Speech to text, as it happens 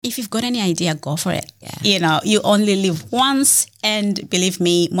if you've got any idea, go for it. Yeah. You only live once, and believe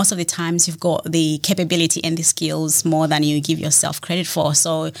me, most of the times you've got the capability and the skills more than you give yourself credit for.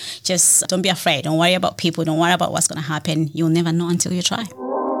 So just don't be afraid. Don't worry about people. Don't worry about what's going to happen. You'll never know until you try.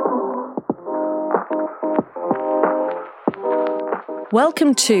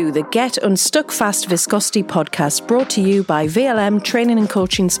 Welcome to the Get Unstuck Fast Viscosity podcast, brought to you by VLM training and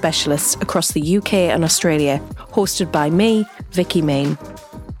coaching specialists across the UK and Australia, hosted by me, Vicky Main.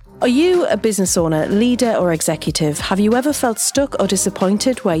 Are you a business owner, leader or executive? Have you ever felt stuck or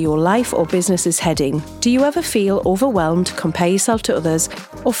disappointed where your life or business is heading? Do you ever feel overwhelmed, compare yourself to others,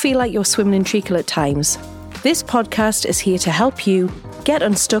 or feel like you're swimming in treacle at times? This podcast is here to help you get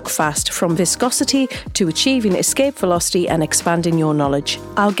unstuck fast, from viscosity to achieving escape velocity and expanding your knowledge.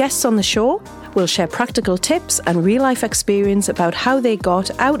 Our guests on the show will share practical tips and real-life experience about how they got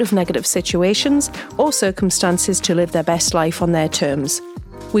out of negative situations or circumstances to live their best life on their terms.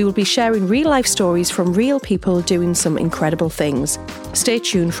 We will be sharing real-life stories from real people doing some incredible things. Stay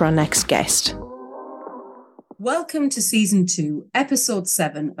tuned for our next guest. Welcome to Season 2, Episode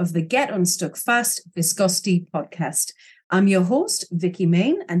 7 of the Get Unstuck Fast Viscosity podcast. I'm your host, Vicky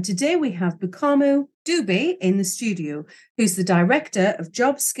Main, and today we have Bukamu Dube in the studio, who's the Director of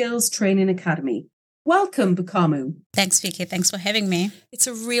Job Skills Training Academy. Welcome, Bukamu. Thanks, Vicky. Thanks for having me. It's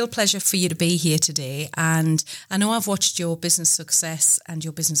a real pleasure for you to be here today. And I know I've watched your business success and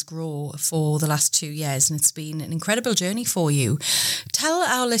your business grow for the last 2 years, and it's been an incredible journey for you. Tell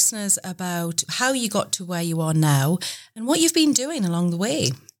our listeners about how you got to where you are now and what you've been doing along the way.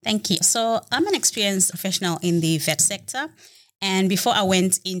 Thank you. So I'm an experienced professional in the vet sector. And before I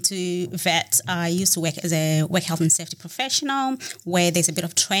went into vet, I used to work as a work health and safety professional, where there's a bit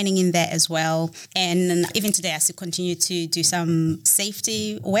of training in there as well. And even today, I still continue to do some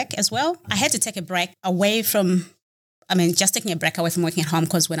safety work as well. I had to take a break away from just taking a break away from working at home,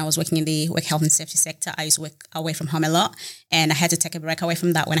 because when I was working in the work health and safety sector, I used to work away from home a lot. And I had to take a break away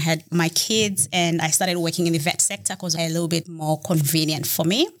from that when I had my kids, and I started working in the vet sector because it was a little bit more convenient for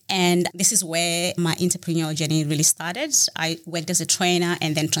me. And this is where my entrepreneurial journey really started. I worked as a trainer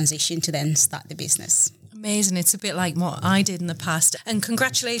and then transitioned to then start the business. Amazing. It's a bit like what I did in the past. And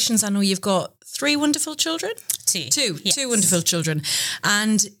congratulations. I know you've got 3 wonderful children. Two. Yes. 2 wonderful children.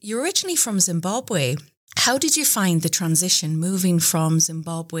 And you're originally from Zimbabwe. How did you find the transition moving from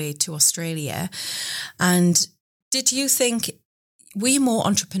Zimbabwe to Australia? And did you think, were you more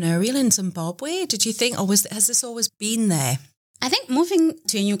entrepreneurial in Zimbabwe? Did you think, or has this always been there? I think moving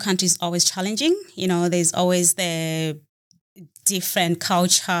to a new country is always challenging. There's always the different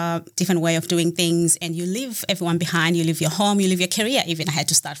culture, different way of doing things, and you leave everyone behind. You leave your home, you leave your career. Even I had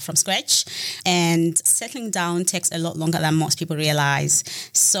to start from scratch, and settling down takes a lot longer than most people realize.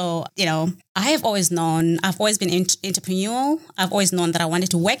 So, I've always been entrepreneurial. I've always known that I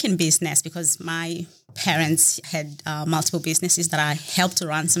wanted to work in business because my parents had multiple businesses that I helped to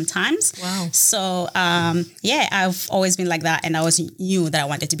run sometimes. Wow. So, I've always been like that, and I always knew that I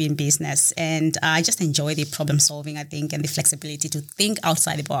wanted to be in business, and I just enjoy the problem solving, I think, and the flexibility to think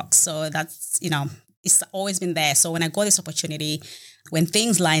outside the box. So that's, it's always been there. So when I got this opportunity, when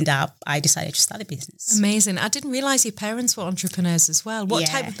things lined up, I decided to start a business. Amazing. I didn't realize your parents were entrepreneurs as well. What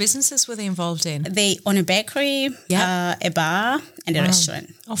type of businesses were they involved in? They own a bakery, a bar, and a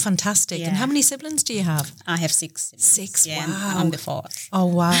restaurant. Oh, fantastic. Yeah. And how many siblings do you have? I have 6 siblings. 6, yeah, wow. I'm the 4th. Oh,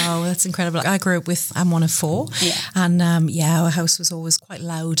 wow. That's incredible. I grew up I'm one of 4. Yeah. And our house was always quite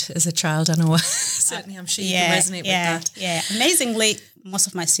loud as a child. I know, certainly I'm sure you can resonate with that. Yeah, amazingly, most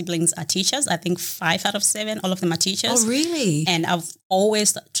of my siblings are teachers. I think 5 out of 7, all of them are teachers. Oh, really? And I've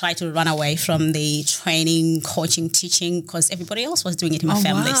always tried to run away from the training, coaching, teaching, because everybody else was doing it in my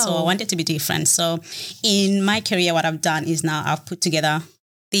family. Wow. So I wanted to be different. So in my career, what I've done is now I've put together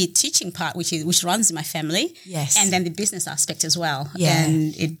the teaching part, which runs in my family, yes, and then the business aspect as well, yeah,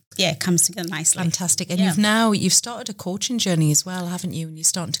 and it comes together nicely. Fantastic. And you've started a coaching journey as well, haven't you? And you're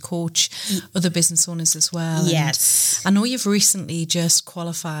starting to coach other business owners as well. Yes, and I know you've recently just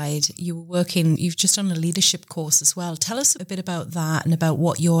qualified. You've just done a leadership course as well. Tell us a bit about that and about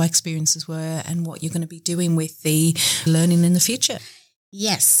what your experiences were and what you're going to be doing with the learning in the future.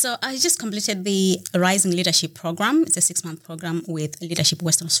 Yes, so I just completed the Rising Leadership Program. It's a 6-month program with Leadership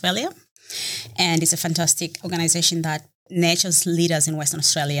Western Australia. And it's a fantastic organization that nurtures leaders in Western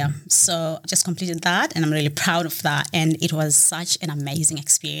Australia. So I just completed that, and I'm really proud of that. And it was such an amazing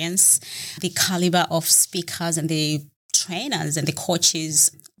experience. The caliber of speakers and the trainers and the coaches,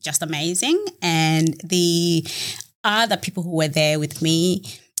 just amazing. And the other people who were there with me,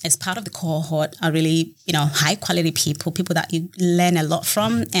 as part of the cohort are really, high quality people that you learn a lot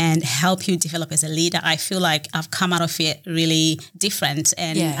from and help you develop as a leader. I feel like I've come out of it really different,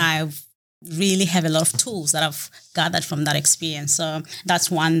 and I've really have a lot of tools that I've gathered from that experience. So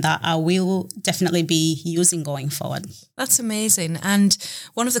that's one that I will definitely be using going forward. That's amazing. And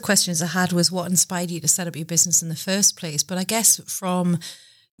one of the questions I had was what inspired you to set up your business in the first place? But I guess from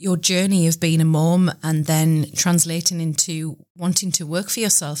your journey of being a mom and then translating into wanting to work for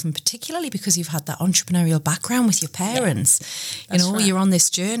yourself, and particularly because you've had that entrepreneurial background with your parents, right. You're on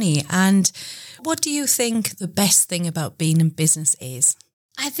this journey. And what do you think the best thing about being in business is?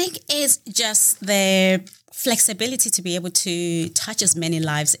 I think it's just the flexibility to be able to touch as many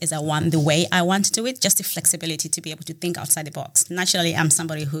lives as I want, the way I want to do it, just the flexibility to be able to think outside the box. Naturally, I'm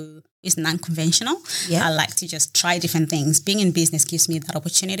somebody who is non-conventional. Yeah. I like to just try different things. Being in business gives me that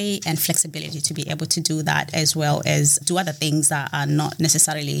opportunity and flexibility to be able to do that, as well as do other things that are not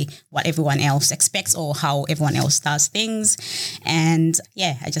necessarily what everyone else expects or how everyone else does things. And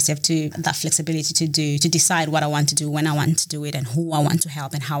I just have that flexibility to decide what I want to do, when I want to do it, and who I want to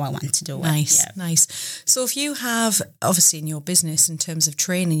help and how I want to do it. Nice. So if you have, obviously in your business, in terms of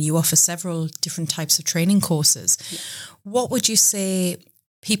training, you offer several different types of training courses. Yeah. What would you say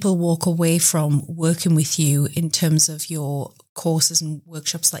people walk away from working with you in terms of your courses and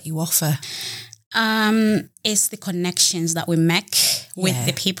workshops that you offer? It's the connections that we make with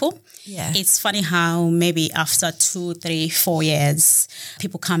the people. Yeah. It's funny how maybe after 2, 3, 4 years,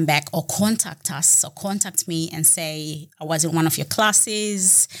 people come back or contact us or contact me and say, I was in one of your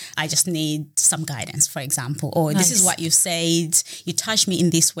classes. I just need some guidance, for example. Or this is what you said. You touched me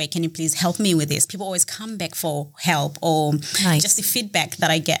in this way. Can you please help me with this? People always come back for help, or just the feedback that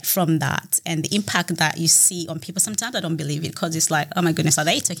I get from that and the impact that you see on people. Sometimes I don't believe it, because it's like, oh my goodness, are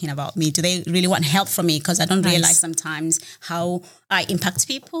they talking about me? Do they really want help from me? Because I don't realize sometimes how I impact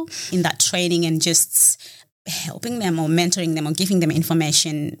people in that training and just helping them or mentoring them or giving them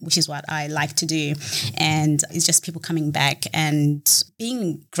information, which is what I like to do. And it's just people coming back and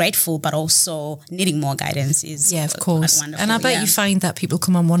being grateful, but also needing more guidance is of course. Wonderful. And I bet you find that people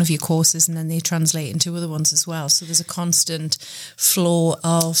come on one of your courses and then they translate into other ones as well. So there's a constant flow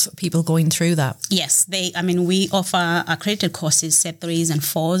of people going through that. Yes, we offer accredited courses, set 3s and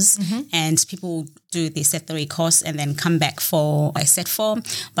 4s, and people do the set 3 course and then come back for a set 4,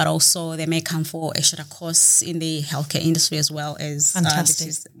 but also they may come for a shorter course in the healthcare industry as well as this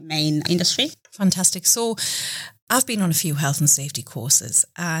is the main industry. Fantastic. So I've been on a few health and safety courses,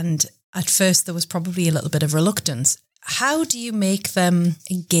 and at first there was probably a little bit of reluctance. How do you make them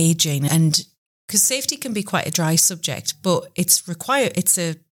engaging? And because safety can be quite a dry subject, but it's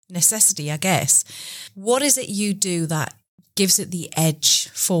a necessity, I guess. What is it you do that gives it the edge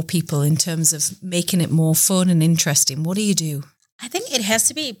for people in terms of making it more fun and interesting? What do you do? I think it has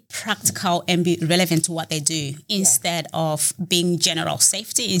to be practical and be relevant to what they do instead of being general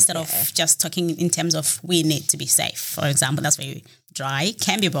safety, instead of just talking in terms of we need to be safe. For example, that's very dry,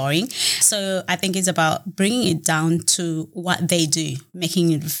 can be boring. So I think it's about bringing it down to what they do,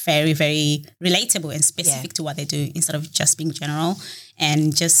 making it very, very relatable and specific to what they do instead of just being general,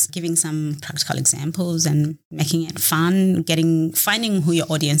 and just giving some practical examples and making it fun, finding who your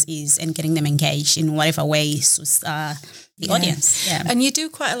audience is and getting them engaged in whatever way suits the audience. Yeah. And you do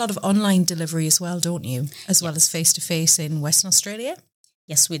quite a lot of online delivery as well, don't you? As well as face-to-face in Western Australia?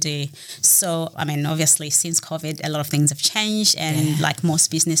 Yes, we do. So, obviously, since COVID, a lot of things have changed. And like most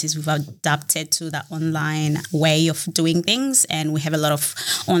businesses, we've adapted to that online way of doing things. And we have a lot of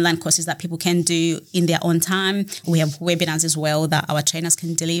online courses that people can do in their own time. We have webinars as well that our trainers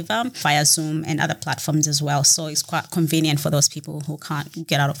can deliver via Zoom and other platforms as well. So it's quite convenient for those people who can't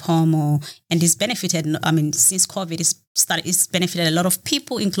get out of home. And it's benefited, since COVID, it's benefited a lot of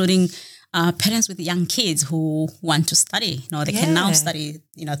people, including parents with young kids who want to study. They can now study,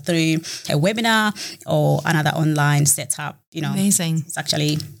 through a webinar or another online setup. Amazing. It's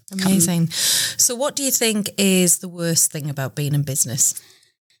actually amazing. So what do you think is the worst thing about being in business?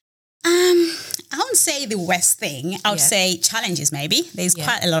 I wouldn't say the worst thing. I would say challenges, maybe. There's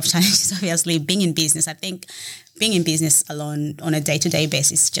quite a lot of challenges, obviously, being in business. I think being in business alone on a day-to-day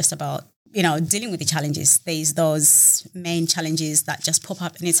basis is just about dealing with the challenges. There's those main challenges that just pop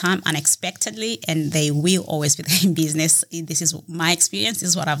up anytime unexpectedly, and they will always be there in business. This is my experience.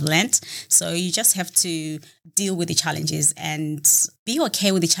 This is what I've learned. So you just have to deal with the challenges and be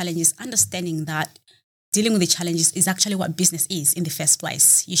okay with the challenges, understanding that dealing with the challenges is actually what business is in the first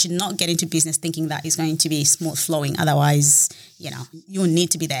place. You should not get into business thinking that it's going to be smooth flowing. Otherwise, you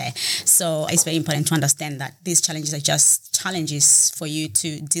need to be there. So it's very important to understand that these challenges are just challenges for you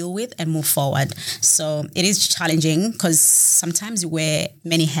to deal with and move forward. So it is challenging because sometimes you wear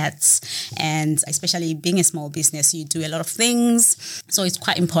many hats, and especially being a small business, you do a lot of things. So it's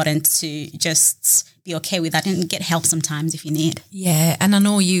quite important to just be okay with that and get help sometimes if you need. Yeah, and I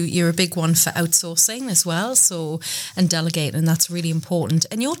know you're a big one for outsourcing as well, and delegating, and that's really important.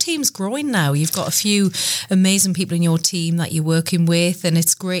 And your team's growing now. You've got a few amazing people in your team that you're working with, and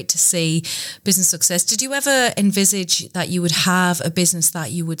it's great to see business success. Did you ever envisage that you would have a business that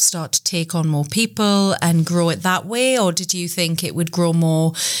you would start to take on more people and grow it that way, or did you think it would grow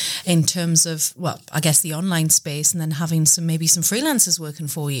more in terms of, well, I guess the online space, and then having some freelancers working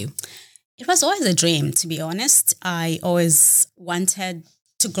for you? It was always a dream, to be honest. I always wanted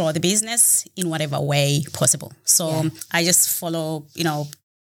to grow the business in whatever way possible. So I just follow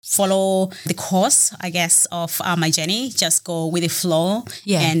the course, I guess, of my journey. Just go with the flow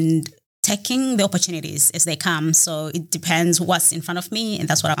and taking the opportunities as they come. So it depends what's in front of me, and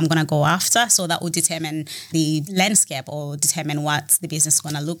that's what I'm going to go after. So that will determine the landscape or determine what the business is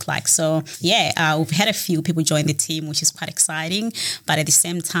going to look like. So we've had a few people join the team, which is quite exciting. But at the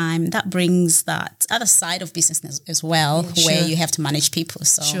same time, that brings that other side of business as well, where you have to manage people.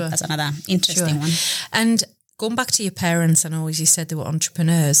 So that's another interesting one. And going back to your parents, I know as you said they were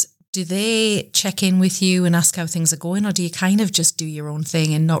entrepreneurs. Do they check in with you and ask how things are going, or do you kind of just do your own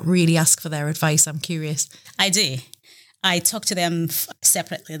thing and not really ask for their advice? I'm curious. I do. I talk to them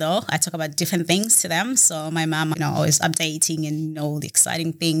separately though. I talk about different things to them. So my mom, always updating and the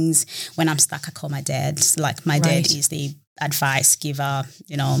exciting things. When I'm stuck, I call my dad. Like my dad is the advice giver,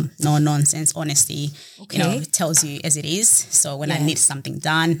 no nonsense, honesty, tells you as it is. So when I need something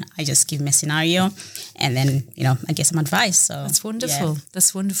done, I just give him a scenario and then, I get some advice. So that's wonderful. Yeah.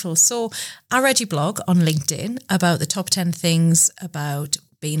 That's wonderful. So I read your blog on LinkedIn about the top 10 things about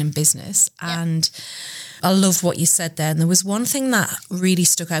being in business. And I love what you said there. And there was one thing that really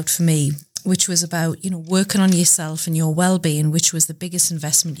stuck out for me, which was about, working on yourself and your well-being, which was the biggest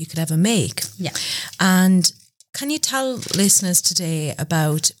investment you could ever make. Yeah. And can you tell listeners today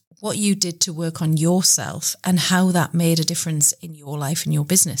about what you did to work on yourself and how that made a difference in your life and your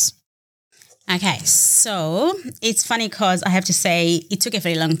business? Okay, so it's funny because I have to say it took a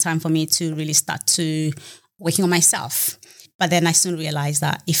very long time for me to really start to working on myself. But then I soon realized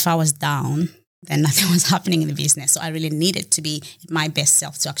that if I was down, then nothing was happening in the business. So I really needed to be my best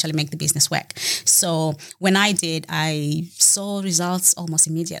self to actually make the business work. So when I did, I saw results almost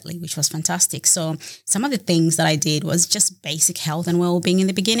immediately, which was fantastic. So some of the things that I did was just basic health and well-being in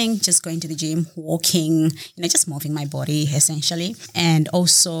the beginning, just going to the gym, walking, just moving my body essentially. And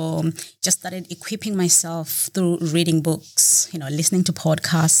also just started equipping myself through reading books, listening to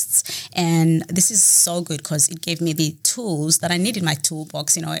podcasts. And this is so good because it gave me the tools that I need in my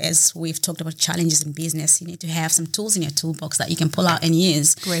toolbox. As we've talked about challenges in business, you need to have some tools in your toolbox that you can pull out and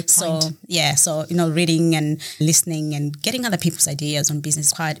use. Great point. So reading and listening and getting other people's ideas on business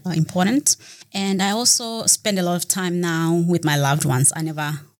is quite important. And I also spend a lot of time now with my loved ones. I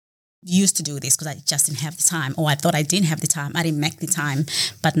never used to do this because I just didn't have the time, or I thought I didn't have the time. I didn't make the time.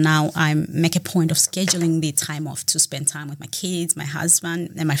 But now I make a point of scheduling the time off to spend time with my kids, my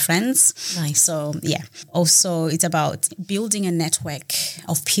husband, and my friends. Nice. So, Also, it's about building a network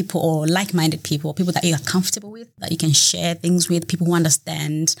of people or like-minded people that you are comfortable with, that you can share things with, people who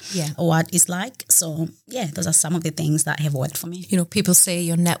understand what it's like. So, those are some of the things that have worked for me. People say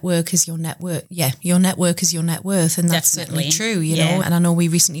your network is your network. Yeah, your network is your net worth. And that's Definitely. Certainly true, you know. And I know we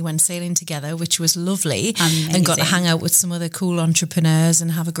recently went sailing together, which was lovely. Amazing. And got to hang out with some other cool entrepreneurs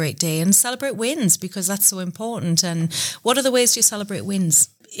and have a great day and celebrate wins, because that's so important. And what are the ways do you celebrate wins?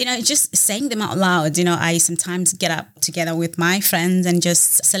 Just saying them out loud. I sometimes get up together with my friends and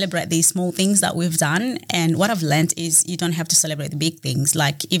just celebrate these small things that we've done. And what I've learned is you don't have to celebrate the big things,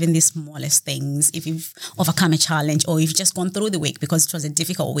 like even the smallest things. If you've overcome a challenge or you've just gone through the week because it was a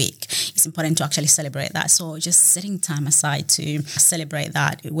difficult week, it's important to actually celebrate that. So just setting time aside to celebrate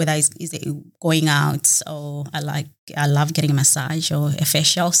that, whether is it going out, or I love getting a massage or a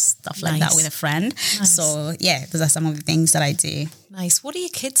facial, stuff like that with a friend. Nice. So those are some of the things that I do. Nice. What do your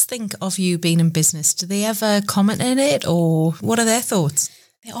kids think of you being in business? Do they ever comment on it, or what are their thoughts?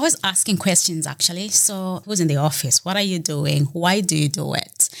 They're always asking questions, actually. So who's in the office? What are you doing? Why do you do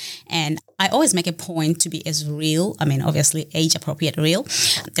it? And I always make a point to be as real, obviously age-appropriate real,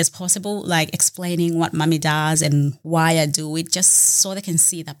 as possible, like explaining what mommy does and why I do it, just so they can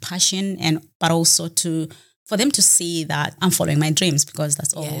see the passion, but also for them to see that I'm following my dreams, because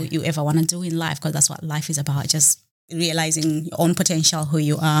that's all you ever want to do in life, because that's what life is about, just realizing your own potential, who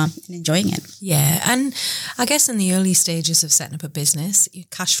you are, and enjoying it. Yeah. And I guess in the early stages of setting up a business, your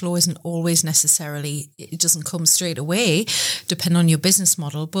cash flow isn't always necessarily, it doesn't come straight away, depending on your business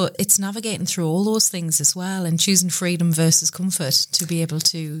model, but it's navigating through all those things as well and choosing freedom versus comfort to be able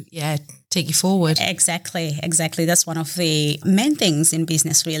to, take you forward. Exactly. That's one of the main things in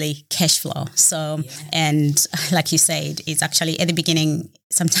business, really, cash flow. So, and like you said, it's actually at the beginning,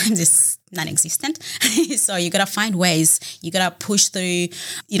 sometimes it's non-existent. So you got to find ways, you got to push through,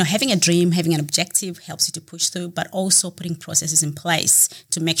 having a dream, having an objective helps you to push through, but also putting processes in place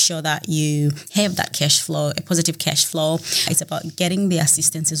to make sure that you have that cash flow, a positive cash flow. It's about getting the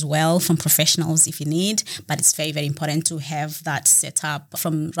assistance as well from professionals if you need, but it's very, very important to have that set up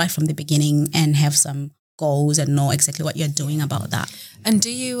right from the beginning and have some goals and know exactly what you're doing about that. And do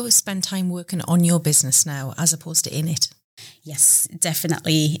you spend time working on your business now as opposed to in it? Yes,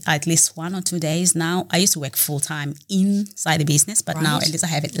 definitely. At least 1 or 2 days now. I used to work full time inside the business, but now at least I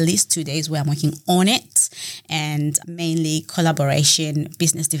have at least 2 days where I'm working on it, and mainly collaboration,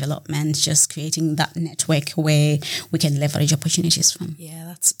 business development, just creating that network where we can leverage opportunities from.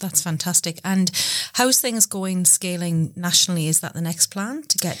 Yeah, that's fantastic. And how's things going scaling nationally? Is that the next plan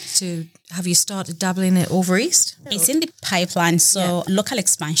have you started dabbling it over east? It's in the pipeline. So local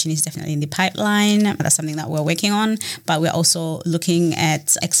expansion is definitely in the pipeline. That's something that we're working on, but we're also looking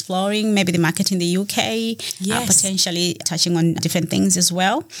at exploring maybe the market in the UK, potentially touching on different things as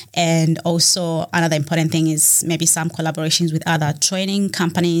well. And also another important thing is maybe some collaborations with other training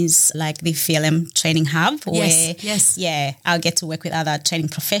companies like the VLM Training Hub, where I'll get to work with other training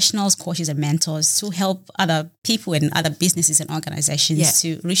professionals, coaches and mentors to help other people and other businesses and organizations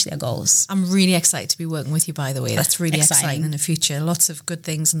to reach their goals. I'm really excited to be working with you, by the way. That's really exciting in the future. Lots of good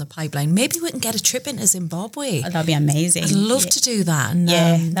things in the pipeline. Maybe we can get a trip into Zimbabwe. That'd be amazing. I'd love to do that. And,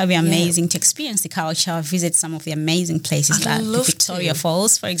 that'd be amazing to experience the culture, visit some of the amazing places like Victoria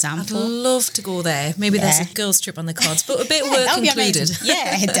Falls, for example. I'd love to go there. Maybe there's a girls' trip on the cards, but a bit of work included.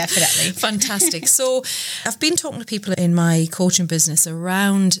 Yeah, definitely. Fantastic. So I've been talking to people in my coaching business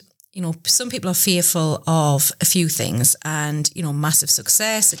around, some people are fearful of a few things and, massive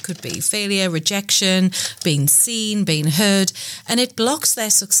success. It could be failure, rejection, being seen, being heard, and it blocks their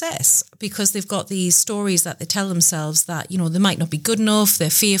success because they've got these stories that they tell themselves that, they might not be good enough. They're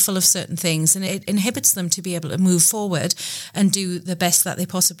fearful of certain things, and it inhibits them to be able to move forward and do the best that they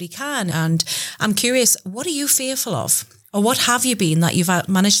possibly can. And I'm curious, what are you fearful of? Or what have you been that you've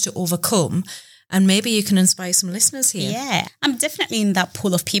managed to overcome? And maybe you can inspire some listeners here. Yeah, I'm definitely in that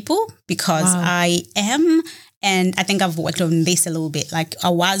pool of people because I am, and I think I've worked on this a little bit. Like I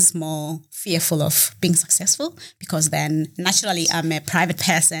was more fearful of being successful because then naturally I'm a private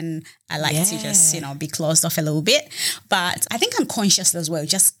person. I like to just, be closed off a little bit. But I think I'm conscious as well,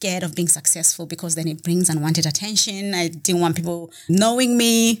 just scared of being successful because then it brings unwanted attention. I didn't want people knowing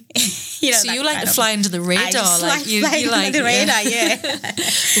me. So you like to fly under the radar. I just like under the radar,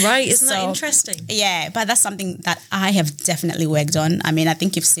 Right, isn't that interesting? Yeah, but that's something that I have definitely worked on. I mean, I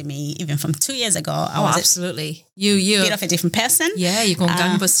think you've seen me even from 2 years ago. I was absolutely. You're a bit of a different person. Yeah, you're going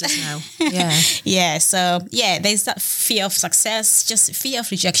gangbusters now. Yeah. Yeah, so there's that fear of success, just fear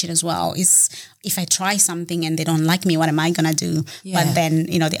of rejection as well. Is if I try something and they don't like me, what am I going to do? Yeah. But then,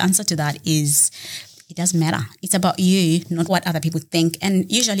 the answer to that is it doesn't matter. It's about you, not what other people think.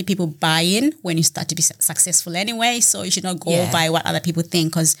 And usually people buy in when you start to be successful anyway. So you should not go by what other people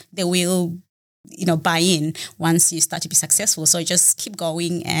think because they will, buy in once you start to be successful. So just keep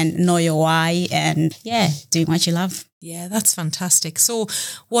going and know your why and doing what you love. Yeah, that's fantastic. So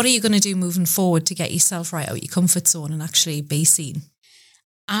what are you going to do moving forward to get yourself right out your comfort zone and actually be seen?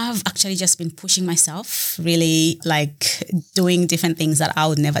 I've actually just been pushing myself, really like doing different things that I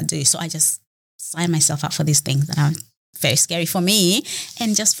would never do. So I just sign myself up for these things that are very scary for me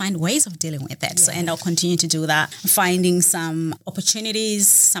and just find ways of dealing with it. So, and I'll continue to do that, finding some opportunities.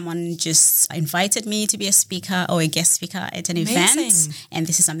 Someone just invited me to be a speaker or a guest speaker at an event. And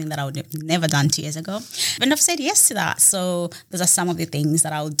this is something that I would have never done 2 years ago. And I've said yes to that. So those are some of the things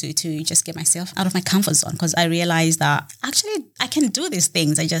that I would do to just get myself out of my comfort zone because I realized that actually I can do these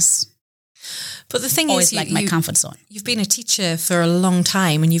things. But the thing is, my comfort zone. You've been a teacher for a long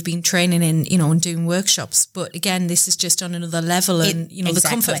time and you've been training in, and doing workshops. But again, this is just on another level and, the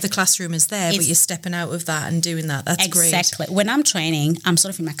comfort of the classroom is there, but you're stepping out of that and doing that. That's great. Exactly. When I'm training, I'm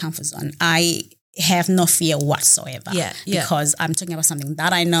sort of in my comfort zone. I have no fear whatsoever. Because I'm talking about something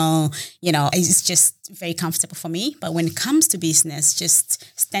that I know, it's just very comfortable for me. But when it comes to business,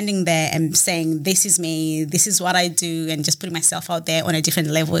 just standing there and saying, this is me, this is what I do, and just putting myself out there on a different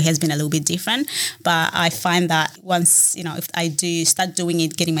level has been a little bit different. But I find that once, if I do start doing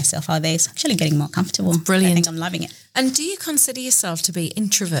it, getting myself out there, it's actually getting more comfortable. Brilliant. I think I'm loving it. And do you consider yourself to be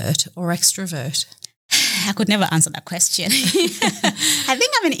introvert or extrovert? I could never answer that question. I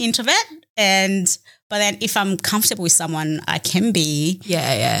think I'm an introvert, but then if I'm comfortable with someone, I can be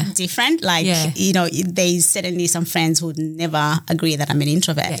different. There's certainly some friends who would never agree that I'm an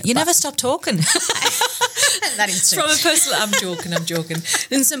introvert. Yeah. You never stop talking. That is true. From a personal, I'm joking.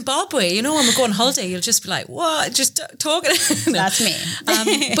 In Zimbabwe, when we go on holiday, you'll just be like, what? Just talking. No. That's me.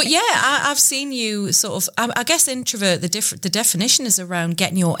 But yeah, I've seen you sort of, I guess introvert, the definition is around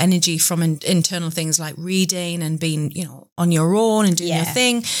getting your energy from internal things like reading and being, on your own and doing your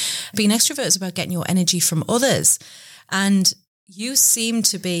thing. Being extrovert is about getting your energy from others. And you seem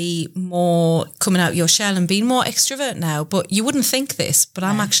to be more coming out your shell and being more extrovert now, but you wouldn't think this, but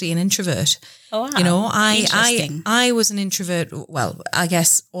I'm actually an introvert. Oh, wow. I was an introvert, well, I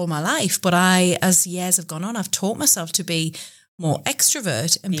guess all my life, but as years have gone on, I've taught myself to be more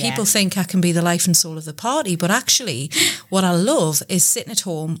extrovert, and people think I can be the life and soul of the party, but actually what I love is sitting at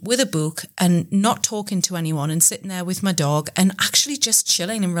home with a book and not talking to anyone and sitting there with my dog and actually just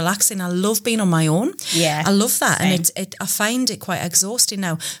chilling and relaxing. I love being on my own. Yeah, I love that. Same. And I find it quite exhausting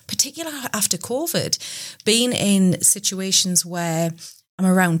now, particularly after COVID, being in situations where I'm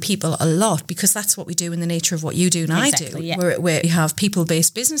around people a lot, because that's what we do in the nature of what you do and exactly, I do, where we have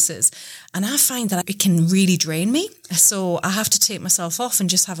people-based businesses. And I find that it can really drain me. So I have to take myself off and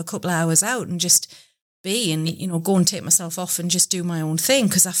just have a couple of hours out and just be and, go and take myself off and just do my own thing,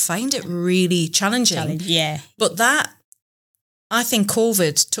 because I find it really challenging. But I think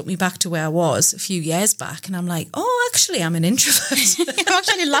COVID took me back to where I was a few years back, and I'm like, oh, actually, I'm an introvert. I'm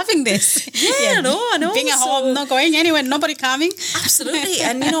actually loving this. I know. Being at home, not going anywhere, nobody coming. Absolutely.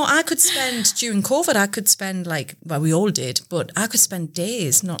 And, I could spend, during COVID, we all did, but I could spend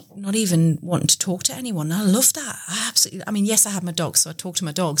days not even wanting to talk to anyone. I love that. Yes, I have my dogs, so I talk to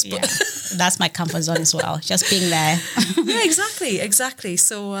my dogs. But that's my comfort zone as well, just being there. Yeah, exactly.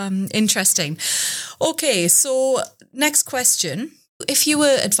 So interesting. Okay, so next question. If you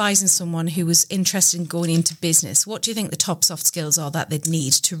were advising someone who was interested in going into business, what do you think the top soft skills are that they'd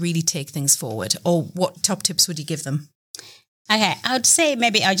need to really take things forward? Or what top tips would you give them? Okay, I would say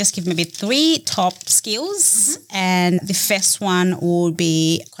I'll just give 3 top skills. Mm-hmm. And the first one would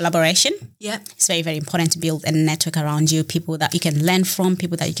be collaboration. Yeah. It's very, very important to build a network around you, people that you can learn from,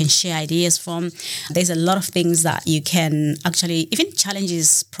 people that you can share ideas from. There's a lot of things that you can actually, even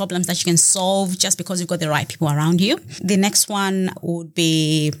challenges, problems that you can solve just because you've got the right people around you. The next one would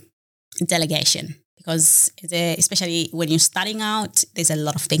be delegation. Because especially when you're starting out, there's a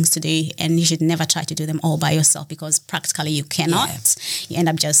lot of things to do, and you should never try to do them all by yourself, because practically you cannot. Yeah. You end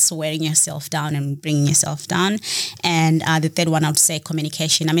up just wearing yourself down and bringing yourself down. And the third one, I would say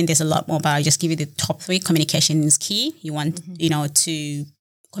communication. There's a lot more, but I'll just give you the top 3. Communication is key. You want, to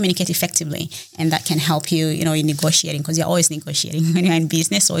communicate effectively, and that can help you, in negotiating, because you're always negotiating when you're in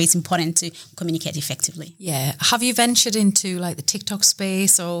business. So it's important to communicate effectively. Yeah. Have you ventured into like the TikTok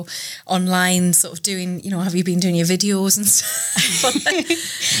space or online sort of doing, have you been doing your videos and stuff?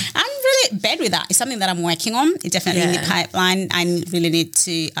 I'm really bad with that. It's something that I'm working on. It's definitely in the pipeline. I really need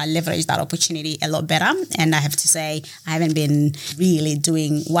to leverage that opportunity a lot better. And I have to say, I haven't been really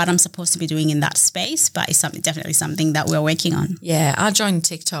doing what I'm supposed to be doing in that space, but it's definitely something that we're working on. Yeah. I joined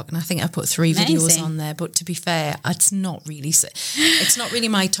TikTok and I think I put 3 videos on there, but to be fair, it's not really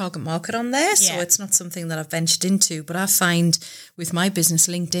my target market on there. So it's not something that I've ventured into, but I find with my business,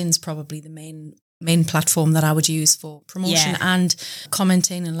 LinkedIn's probably the main platform that I would use for promotion and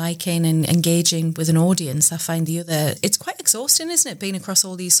commenting and liking and engaging with an audience. I find it's quite exhausting, isn't it? Being across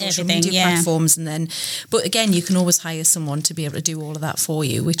all these social media platforms, but again, you can always hire someone to be able to do all of that for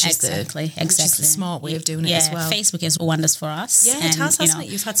you, which is the smart way of doing it as well. Facebook has wonders for us. Yeah, it has, hasn't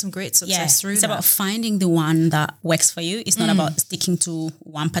it? You've had some great success through it's that. It's about finding the one that works for you. It's not about sticking to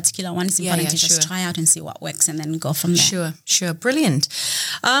one particular one. It's important to just try out and see what works and then go from there. Sure. Brilliant.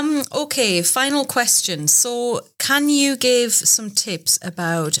 Okay, final question. So can you give some tips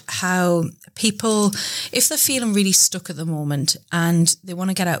about how people, if they're feeling really stuck at the moment and they want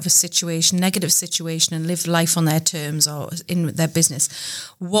to get out of a negative situation and live life on their terms or in their business,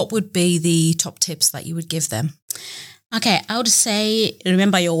 what would be the top tips that you would give them? Okay, I would say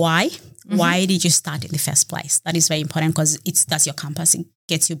remember your why. Mm-hmm. Why did you start in the first place? That is very important, because that's your compass. It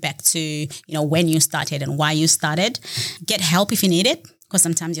gets you back to, when you started and why you started. Get help if you need it, because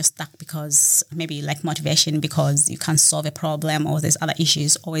sometimes you're stuck because maybe you lack motivation because you can't solve a problem or there's other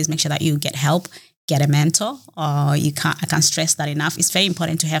issues. Always make sure that you get help. Get a mentor, or I can't stress that enough. It's very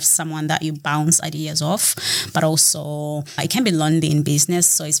important to have someone that you bounce ideas off, but also it can be lonely in business.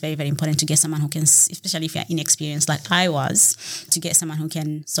 So it's very, very important to get someone who can, especially if you're inexperienced like I was, to get someone who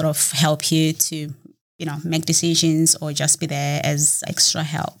can sort of help you to, make decisions or just be there as extra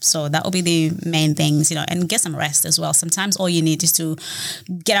help. So that will be the main things, and get some rest as well. Sometimes all you need is to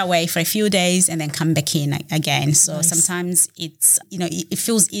get away for a few days and then come back in again. So nice. Sometimes it's, it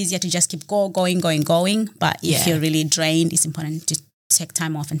feels easier to just keep going. But if you're really drained, it's important to take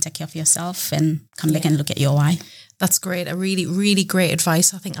time off and take care of yourself and come back and look at your why. That's great. A really, really great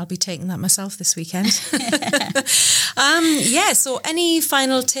advice. I think I'll be taking that myself this weekend. So any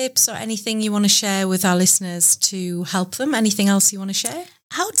final tips or anything you want to share with our listeners to help them? Anything else you want to share?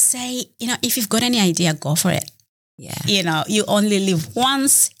 I would say, if you've got any idea, go for it. Yeah. You only live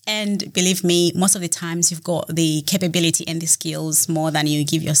once, and believe me, most of the times you've got the capability and the skills more than you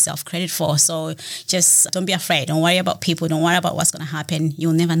give yourself credit for. So just don't be afraid. Don't worry about people. Don't worry about what's going to happen.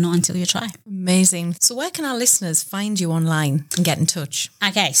 You'll never know until you try. Amazing. So where can our listeners find you online and get in touch?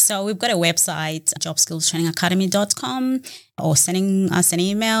 Okay, so we've got a website, jobskillstrainingacademy.com, or sending us an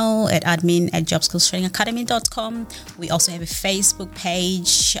email at admin@jobskillstrainingacademy.com. We also have a Facebook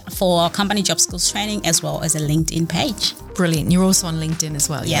page for company Job Skills Training, as well as a LinkedIn page. Brilliant. You're also on LinkedIn as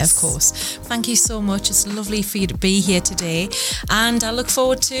well. Yes. Yeah, of course. Thank you so much. It's lovely for you to be here today. And I look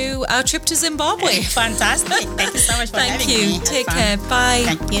forward to our trip to Zimbabwe. Fantastic. Thank you so much for having me. Thank you. Take care. Bye.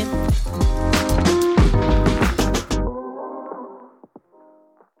 Thank you.